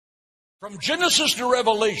From Genesis to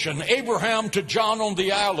Revelation, Abraham to John on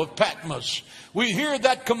the Isle of Patmos, we hear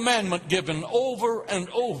that commandment given over and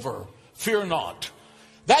over, fear not.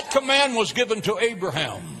 That command was given to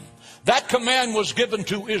Abraham. That command was given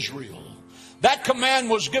to Israel. That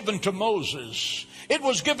command was given to Moses. It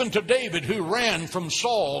was given to David, who ran from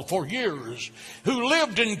Saul for years, who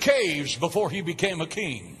lived in caves before he became a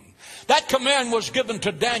king. That command was given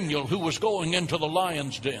to Daniel, who was going into the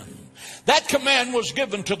lion's den. That command was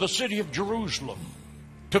given to the city of Jerusalem,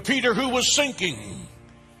 to Peter, who was sinking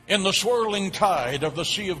in the swirling tide of the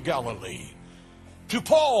Sea of Galilee, to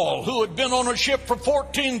Paul, who had been on a ship for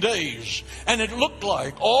 14 days, and it looked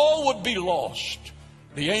like all would be lost.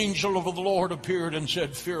 The angel of the Lord appeared and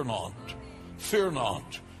said, "Fear not, fear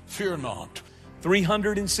not, fear not."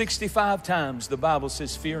 365 times the Bible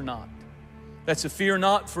says, "Fear not." That's a fear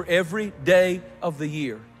not for every day of the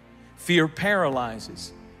year. Fear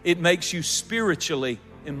paralyzes. It makes you spiritually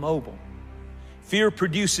immobile. Fear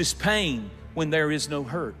produces pain when there is no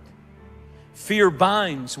hurt. Fear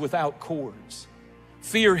binds without cords.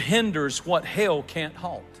 Fear hinders what hell can't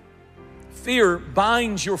halt. Fear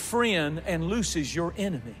binds your friend and looses your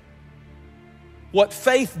enemy. What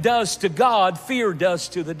faith does to God, fear does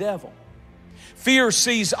to the devil. Fear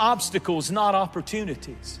sees obstacles, not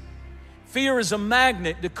opportunities. Fear is a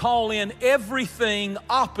magnet to call in everything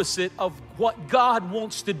opposite of what God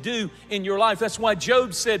wants to do in your life. That's why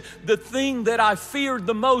Job said, "The thing that I feared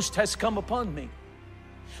the most has come upon me."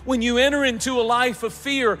 When you enter into a life of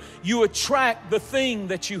fear, you attract the thing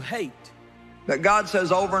that you hate. But God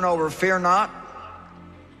says over and over, "Fear not,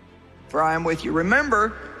 for I am with you."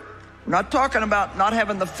 Remember, we're not talking about not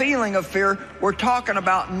having the feeling of fear. We're talking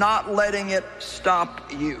about not letting it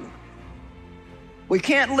stop you. We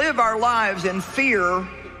can't live our lives in fear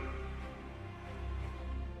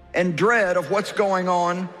and dread of what's going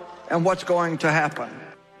on and what's going to happen.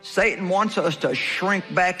 Satan wants us to shrink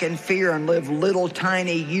back in fear and live little,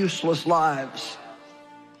 tiny, useless lives.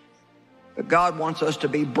 But God wants us to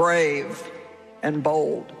be brave and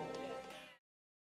bold.